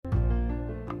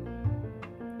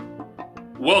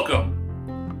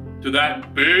Welcome to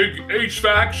that big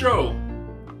HVAC show.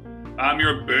 I'm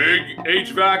your big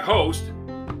HVAC host,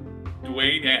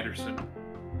 Dwayne Anderson.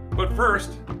 But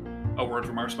first, a word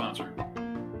from our sponsor.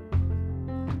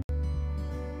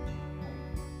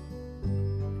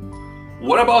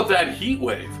 What about that heat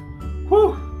wave?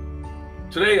 Whew!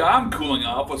 Today I'm cooling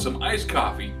off with some iced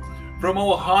coffee from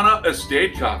Ohana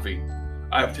Estate Coffee.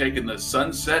 I've taken the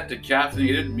Sunset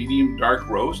Decaffeinated Medium Dark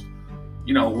Roast,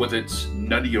 with its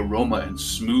nutty aroma and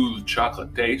smooth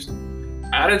chocolate taste,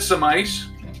 added some ice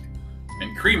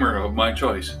and creamer of my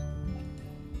choice.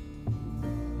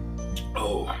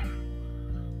 Oh,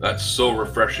 that's so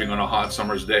refreshing on a hot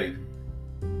summer's day.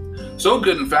 So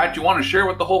good, in fact, you want to share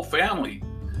with the whole family.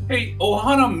 Hey,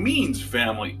 Ohana means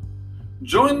family.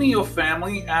 Join the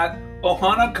family at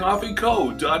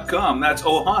ohanacoffeeco.com. That's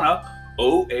Ohana,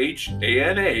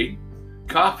 O-H-A-N-A,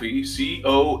 coffee,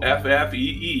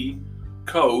 C-O-F-F-E-E,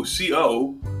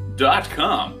 co.com,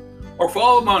 or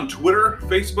follow them on Twitter,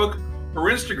 Facebook, or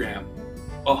Instagram.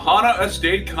 Ohana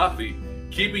Estate Coffee,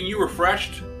 keeping you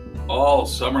refreshed all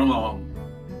summer long.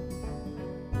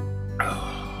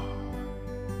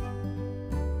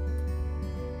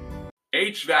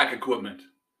 HVAC equipment.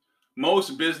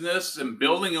 Most business and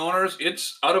building owners,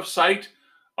 it's out of sight,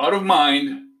 out of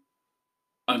mind,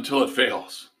 until it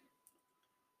fails.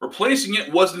 Replacing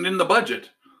it wasn't in the budget,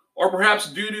 or perhaps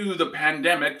due to the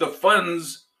pandemic, the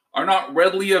funds are not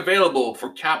readily available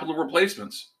for capital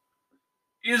replacements.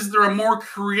 Is there a more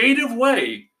creative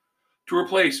way to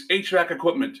replace HVAC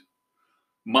equipment?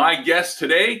 My guest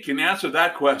today can answer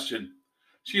that question.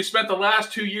 She has spent the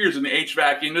last 2 years in the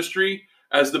HVAC industry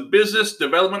as the business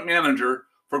development manager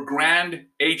for Grand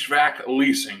HVAC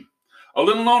Leasing. A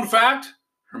little known fact,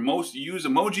 her most used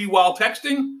emoji while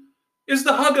texting is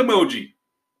the hug emoji.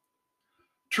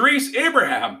 Therese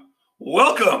Abraham,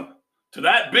 welcome to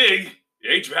that big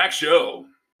HVAC show.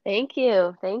 Thank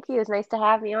you. It's nice to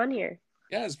have me on here.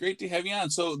 Yeah, it's great to have you on.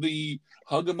 So the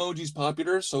hug emoji is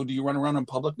popular. So do you run around in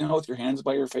public now with your hands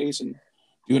by your face and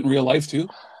do it in real life too?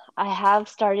 I have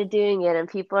started doing it, and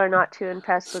people are not too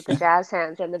impressed with the jazz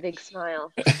hands and the big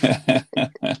smile.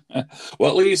 Well,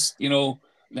 at least,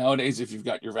 nowadays, if you've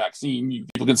got your vaccine,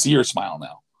 people can see your smile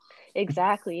now.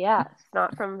 Exactly, yeah. It's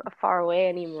not from far away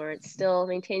anymore. It's still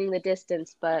maintaining the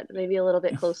distance, but maybe a little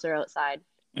bit closer outside.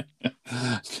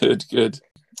 Good.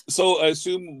 So I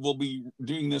assume we'll be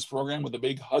doing this program with a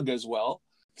big hug as well.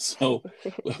 So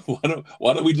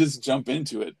why don't we just jump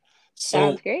into it?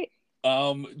 Sounds great.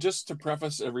 Just to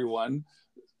preface everyone,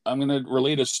 I'm going to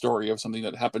relate a story of something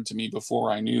that happened to me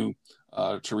before I knew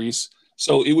Therese.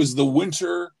 So it was the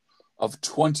winter of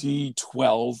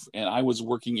 2012, and I was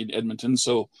working in Edmonton,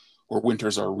 where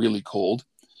winters are really cold.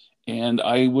 And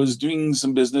I was doing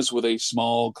some business with a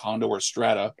small condo or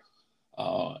strata,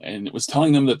 and it was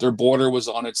telling them that their boiler was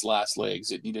on its last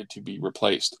legs. It needed to be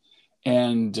replaced.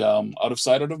 And out of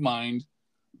sight, out of mind,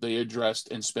 they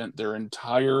addressed and spent their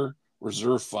entire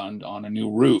reserve fund on a new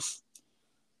roof.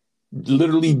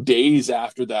 Literally days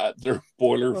after that, their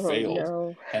boiler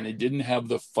failed, and they didn't have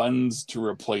the funds to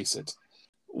replace it,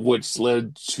 which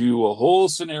led to a whole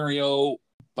scenario,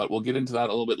 but we'll get into that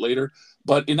a little bit later.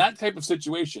 But in that type of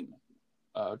situation,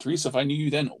 Teresa, if I knew you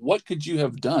then, what could you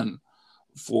have done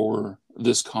for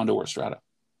this condo or strata?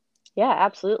 Yeah,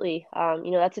 absolutely.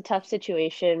 That's a tough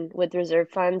situation with reserve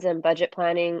funds and budget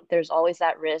planning. There's always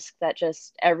that risk that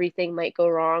just everything might go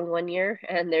wrong one year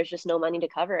and there's just no money to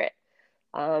cover it.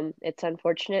 It's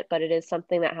unfortunate, but it is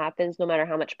something that happens no matter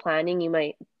how much planning you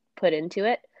might put into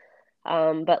it.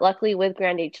 But luckily with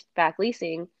Grand HVAC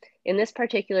Leasing, in this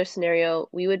particular scenario,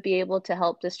 we would be able to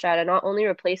help the strata not only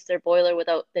replace their boiler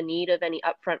without the need of any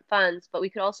upfront funds, but we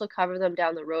could also cover them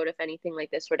down the road if anything like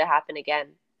this were to happen again.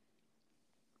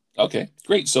 Okay,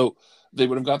 great. So they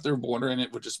would have got their boiler and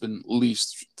it would just been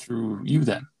leased through you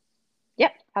then?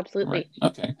 Yep, absolutely.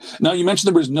 Right. Okay. Now you mentioned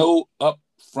there was no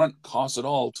upfront cost at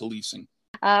all to leasing.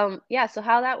 So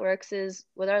how that works is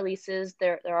with our leases,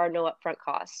 there are no upfront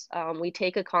costs. We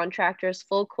take a contractor's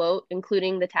full quote,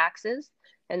 including the taxes,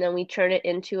 and then we turn it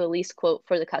into a lease quote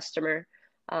for the customer.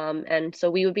 And so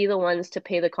we would be the ones to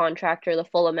pay the contractor the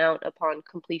full amount upon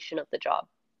completion of the job.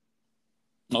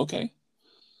 Okay.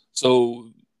 So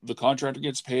the contractor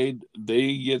gets paid,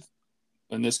 they get,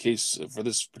 in this case, for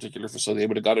this particular facility, they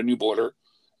would have got a new boiler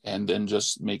and then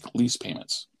just make lease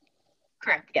payments.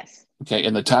 Correct, yes. Okay,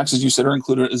 and the taxes you said are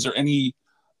included. Is there any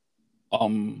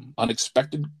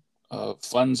unexpected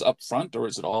funds up front, or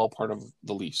is it all part of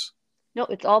the lease? No,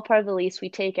 it's all part of the lease. We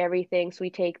take everything. So we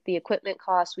take the equipment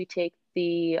costs, we take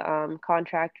the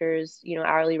contractors,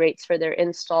 hourly rates for their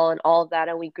install and all of that,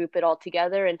 and we group it all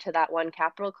together into that one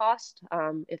capital cost.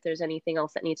 If there's anything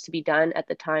else that needs to be done at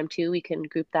the time too, we can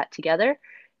group that together,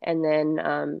 and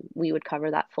then we would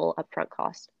cover that full upfront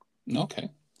cost. Okay,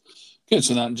 good.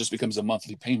 So that just becomes a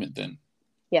monthly payment then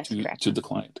Yes, correct. to the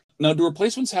client. Now, do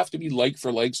replacements have to be like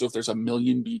for like? So if there's a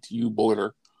 1,000,000 BTU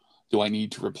boiler, do I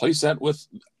need to replace that with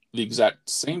the exact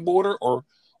same boiler, or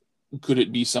could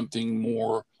it be something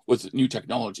more with new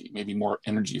technology, maybe more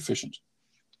energy efficient?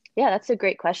 Yeah, that's a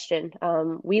great question.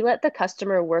 We let the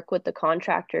customer work with the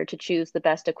contractor to choose the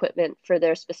best equipment for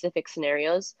their specific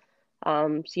scenarios.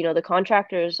 So, the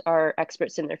contractors are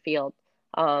experts in their field.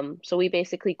 So we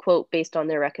basically quote based on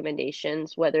their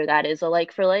recommendations, whether that is a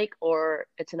like for like or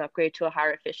it's an upgrade to a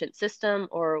higher efficient system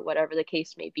or whatever the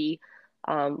case may be.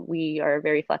 We are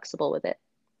very flexible with it.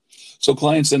 So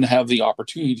clients then have the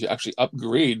opportunity to actually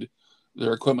upgrade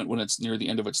their equipment when it's near the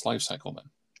end of its life cycle then.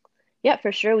 Yeah,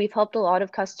 for sure. We've helped a lot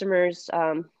of customers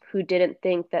who didn't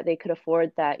think that they could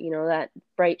afford that, that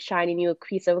bright, shiny new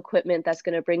piece of equipment that's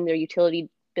going to bring their utility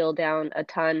bill down a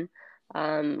ton.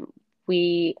 Um,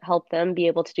 we help them be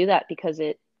able to do that because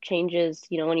it changes,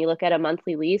 when you look at a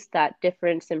monthly lease, that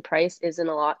difference in price isn't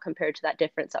a lot compared to that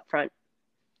difference up front.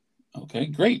 Okay,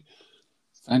 great.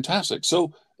 Fantastic.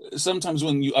 So sometimes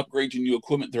when you upgrade your new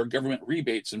equipment, there are government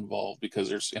rebates involved because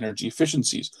there's energy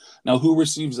efficiencies. Now, who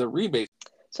receives the rebate?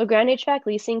 So Grand HVAC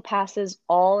leasing passes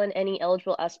all and any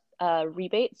eligible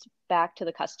rebates back to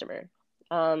the customer.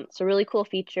 It's a really cool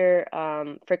feature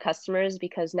for customers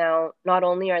because now not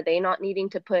only are they not needing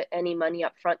to put any money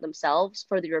up front themselves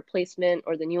for the replacement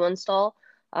or the new install,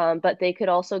 but they could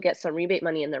also get some rebate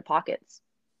money in their pockets.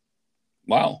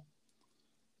 Wow.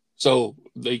 So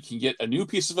they can get a new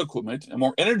piece of equipment, a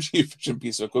more energy efficient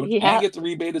piece of equipment, and Yeah, get the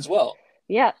rebate as well.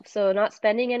 yeah. So not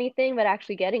spending anything, but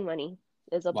actually getting money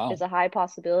is Wow. a high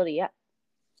possibility. Yeah.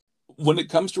 When it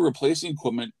comes to replacing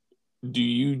equipment,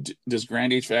 does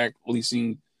Grand HVAC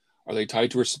leasing, are they tied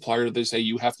to a supplier? Do they say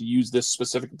you have to use this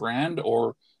specific brand,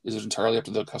 or is it entirely up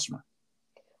to the customer?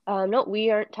 No, we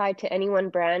aren't tied to any one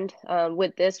brand.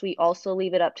 With this, we also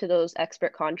leave it up to those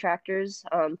expert contractors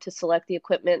to select the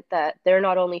equipment that they're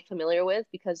not only familiar with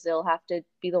because they'll have to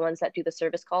be the ones that do the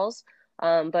service calls,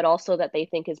 but also that they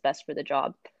think is best for the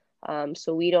job.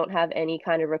 So we don't have any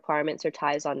kind of requirements or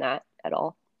ties on that at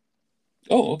all.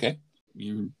 Oh, okay.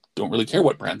 You don't really care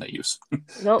what brand they use.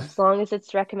 Nope, as long as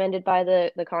it's recommended by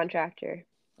the contractor.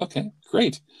 Okay,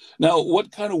 great. Now, what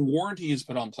kind of warranty is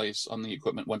put on place on the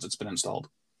equipment once it's been installed?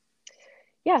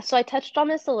 Yeah, so I touched on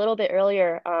this a little bit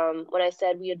earlier when I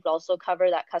said we would also cover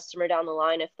that customer down the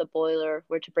line if the boiler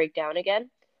were to break down again.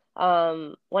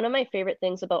 One of my favorite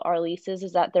things about our leases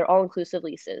is that they're all-inclusive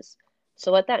leases.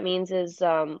 So what that means is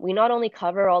we not only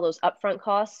cover all those upfront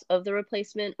costs of the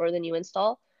replacement or the new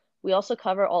install, we also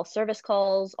cover all service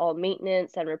calls, all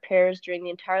maintenance and repairs during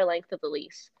the entire length of the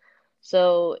lease.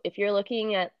 So if you're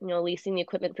looking at, leasing the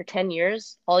equipment for 10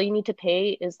 years, all you need to pay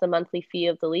is the monthly fee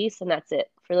of the lease, and that's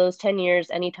it. For those 10 years,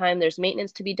 anytime there's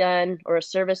maintenance to be done or a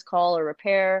service call or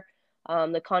repair,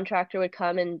 the contractor would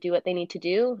come and do what they need to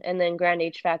do, and then Grand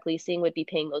HVAC Leasing would be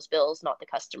paying those bills, not the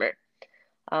customer.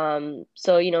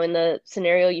 So, in the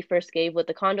scenario you first gave with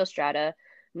the condo strata,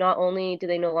 not only do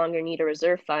they no longer need a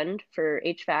reserve fund for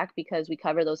HVAC because we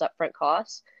cover those upfront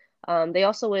costs, they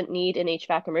also wouldn't need an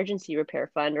HVAC emergency repair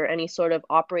fund or any sort of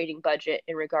operating budget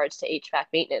in regards to HVAC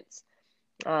maintenance.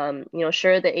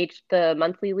 Sure, the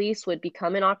monthly lease would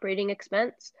become an operating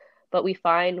expense, but we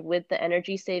find with the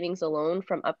energy savings alone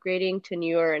from upgrading to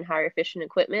newer and higher efficient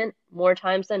equipment, more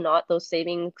times than not, those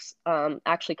savings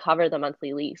actually cover the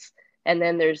monthly lease. And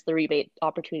then there's the rebate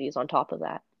opportunities on top of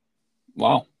that.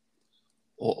 Wow.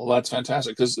 Well, that's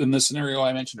fantastic. Because in the scenario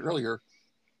I mentioned earlier,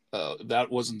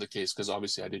 that wasn't the case because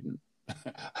obviously I didn't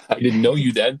I didn't know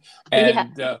you then, Yeah.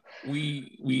 and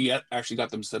we actually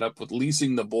got them set up with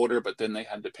leasing the boiler, but then they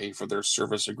had to pay for their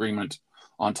service agreement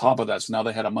on top of that. So now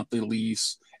they had a monthly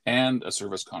lease and a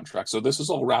service contract. So this is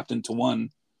all wrapped into one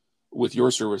with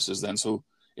your services then. So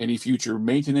any future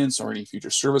maintenance or any future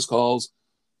service calls,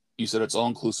 you said it's all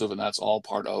inclusive, and that's all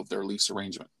part of their lease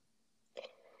arrangement.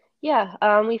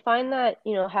 Yeah, we find that,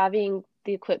 having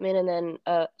the equipment and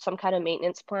then some kind of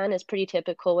maintenance plan is pretty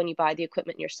typical when you buy the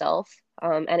equipment yourself,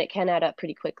 and it can add up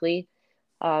pretty quickly.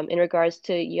 In regards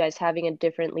to you guys having a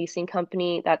different leasing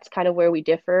company, that's kind of where we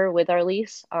differ with our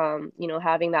lease.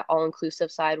 Having that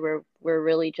all-inclusive side where we're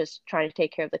really just trying to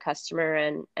take care of the customer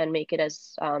and make it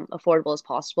as affordable as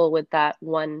possible with that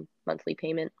one monthly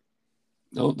payment.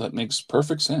 No, that makes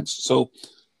perfect sense. So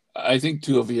I think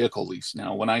to a vehicle lease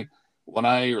now, when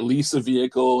I lease a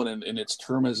vehicle and its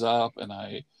term is up and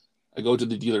I go to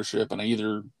the dealership and I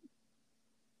either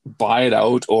buy it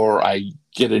out or I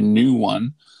get a new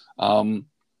one.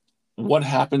 What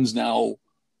happens now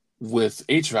with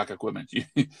HVAC equipment?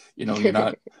 You're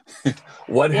not.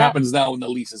 What Yeah. happens now when the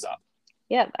lease is up?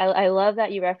 Yeah, I love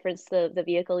that you reference the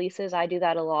vehicle leases. I do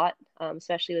that a lot,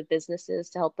 especially with businesses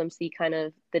to help them see kind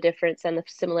of the difference and the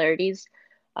similarities.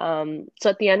 So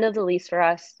at the end of the lease for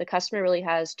us, the customer really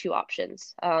has two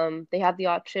options. They have the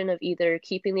option of either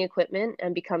keeping the equipment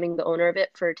and becoming the owner of it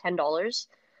for $10.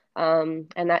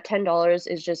 And that $10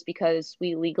 is just because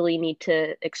we legally need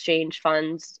to exchange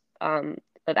funds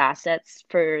of assets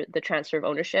for the transfer of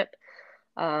ownership.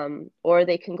 Or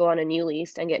they can go on a new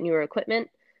lease and get newer equipment.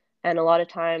 And a lot of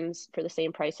times for the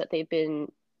same price that they've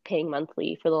been paying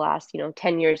monthly for the last,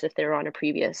 10 years if they're on a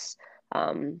previous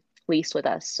lease with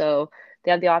us. So they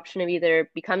have the option of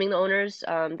either becoming the owners,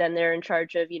 then they're in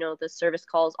charge of, the service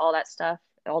calls, all that stuff,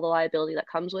 all the liability that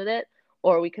comes with it.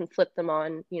 Or we can flip them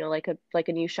on, like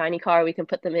a new shiny car. We can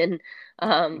put them in,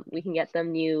 we can get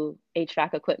them new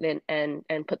HVAC equipment and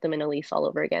put them in a lease all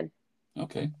over again.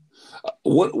 Okay.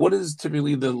 What is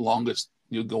typically the longest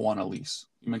you go on a lease?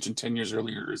 You mentioned 10 years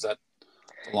earlier. Is that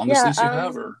the longest Yeah, lease you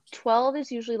have, or 12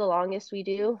 is usually the longest we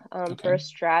do. For okay? a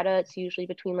strata, it's usually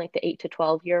between like the 8 to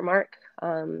 12 year mark.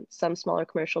 Some smaller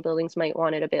commercial buildings might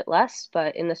want it a bit less,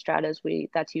 but in the stratas,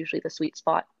 that's usually the sweet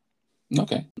spot.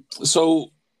 Okay.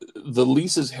 So the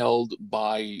lease is held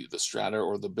by the strata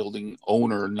or the building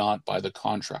owner, not by the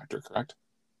contractor, correct?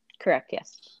 Correct,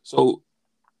 yes. So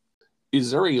is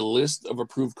there a list of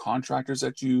approved contractors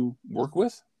that you work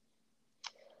with?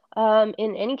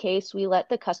 In any case, we let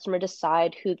the customer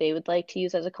decide who they would like to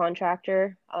use as a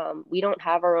contractor. We don't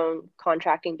have our own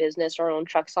contracting business, our own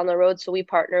trucks on the road, so we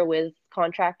partner with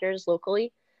contractors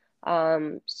locally.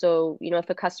 So, if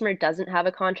a customer doesn't have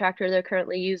a contractor they're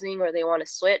currently using or they want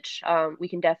to switch, we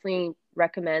can definitely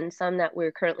recommend some that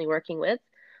we're currently working with.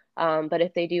 But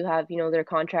if they do have, their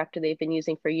contractor they've been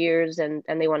using for years and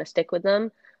they want to stick with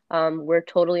them, we're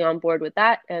totally on board with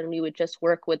that. And we would just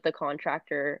work with the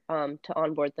contractor to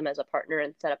onboard them as a partner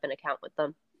and set up an account with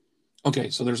them.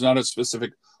 Okay, so there's not a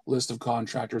specific list of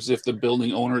contractors. If the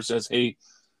building owner says, "Hey,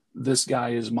 this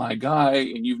guy is my guy,"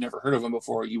 and you've never heard of him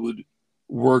before, you would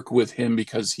work with him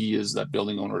because he is that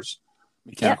building owner's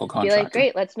Yeah, mechanical be like, contractor.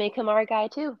 great, let's make him our guy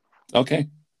too. Okay,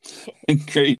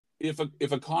 great.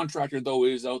 If a contractor though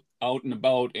is out and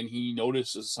about and he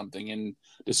notices something and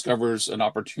discovers an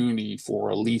opportunity for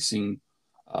a leasing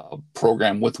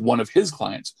program with one of his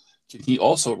clients, can he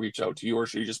also reach out to you, or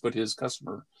should he just put his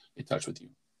customer in touch with you?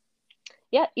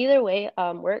 Yeah, either way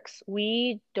works.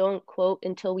 We don't quote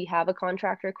until we have a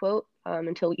contractor quote,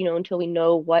 until we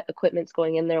know what equipment's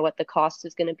going in there, what the cost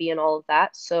is going to be, and all of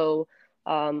that. So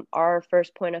our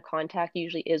first point of contact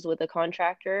usually is with a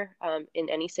contractor in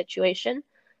any situation.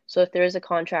 So if there is a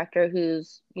contractor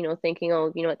who's, thinking,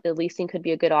 oh, the leasing could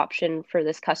be a good option for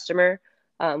this customer,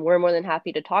 we're more than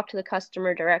happy to talk to the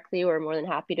customer directly. We're more than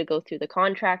happy to go through the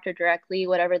contractor directly,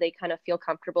 whatever they kind of feel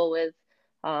comfortable with.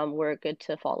 We're good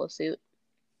to follow suit.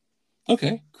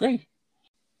 Okay, great.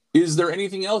 Is there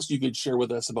anything else you could share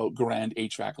with us about Grand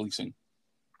HVAC leasing?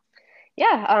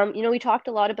 Yeah, we talked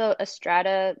a lot about a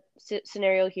strata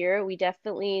scenario here. We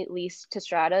definitely lease to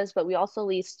stratas, but we also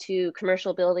lease to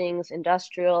commercial buildings,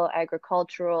 industrial,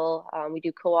 agricultural. We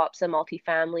do co-ops and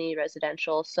multifamily,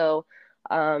 residential. So,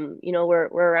 we're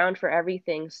around for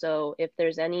everything. So if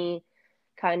there's any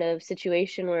kind of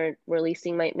situation where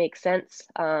leasing might make sense,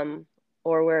 or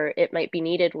where it might be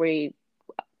needed, we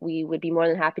would be more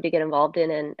than happy to get involved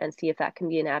in and see if that can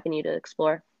be an avenue to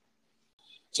explore.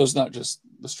 So it's not just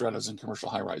the stratas and commercial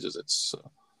high rises.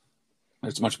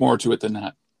 There's much more to it than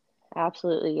that.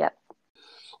 Absolutely, yep.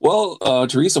 Well,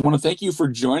 Teresa, I want to thank you for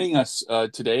joining us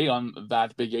today on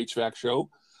That Big HVAC Show.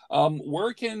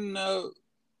 Where can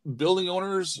building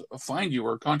owners find you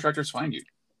or contractors find you?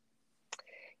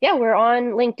 Yeah, we're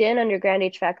on LinkedIn under Grand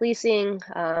HVAC Leasing,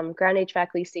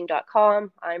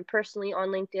 grandhvacleasing.com. I'm personally on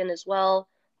LinkedIn as well.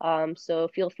 So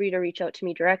feel free to reach out to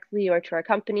me directly or to our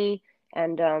company,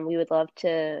 and we would love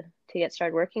to get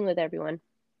started working with everyone.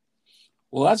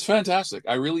 Well, that's fantastic.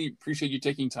 I really appreciate you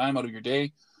taking time out of your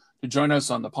day to join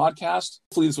us on the podcast.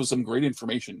 Hopefully, this was some great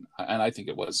information, and I think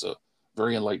it was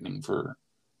very enlightening for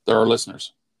our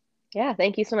listeners. Yeah,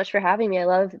 thank you so much for having me. I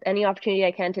love any opportunity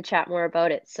I can to chat more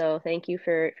about it. So thank you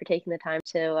for taking the time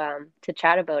to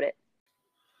chat about it.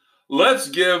 Let's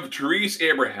give Therese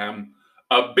Abraham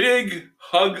a big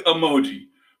hug emoji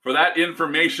for that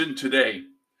information today.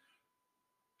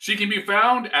 She can be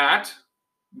found at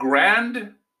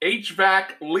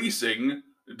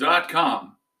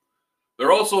grandhvacleasing.com.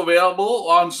 They're also available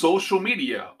on social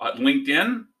media at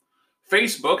LinkedIn,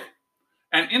 Facebook,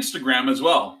 and Instagram as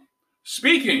well.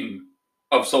 Speaking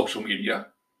of social media,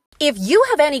 if you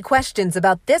have any questions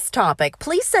about this topic,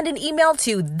 please send an email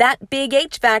to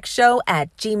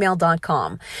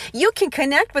thatbighvacshow@gmail.com. You can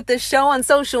connect with the show on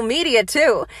social media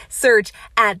too. Search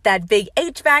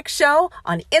 @thatbighvacshow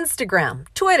on Instagram,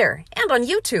 Twitter, and on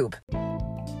YouTube.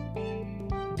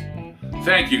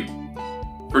 thank you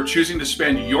for choosing to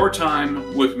spend your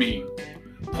time with me.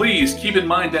 Please keep in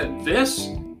mind that this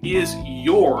is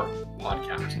your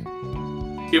podcast.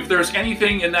 If there's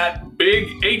anything in that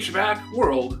big HVAC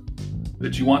world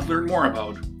that you want to learn more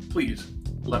about, please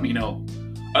let me know.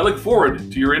 I look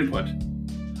forward to your input.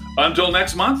 Until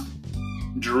next month,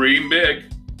 dream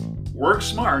big, work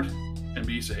smart, and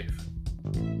be safe.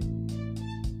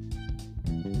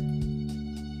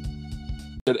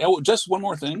 Just one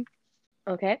more thing.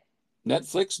 Okay.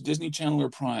 Netflix, Disney Channel, or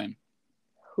Prime?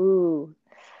 Ooh.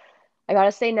 I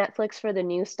gotta say Netflix for the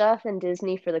new stuff and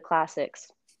Disney for the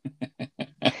classics.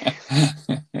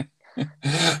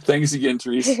 Thanks again,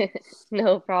 Therese.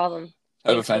 No problem.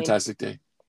 Have a fantastic day.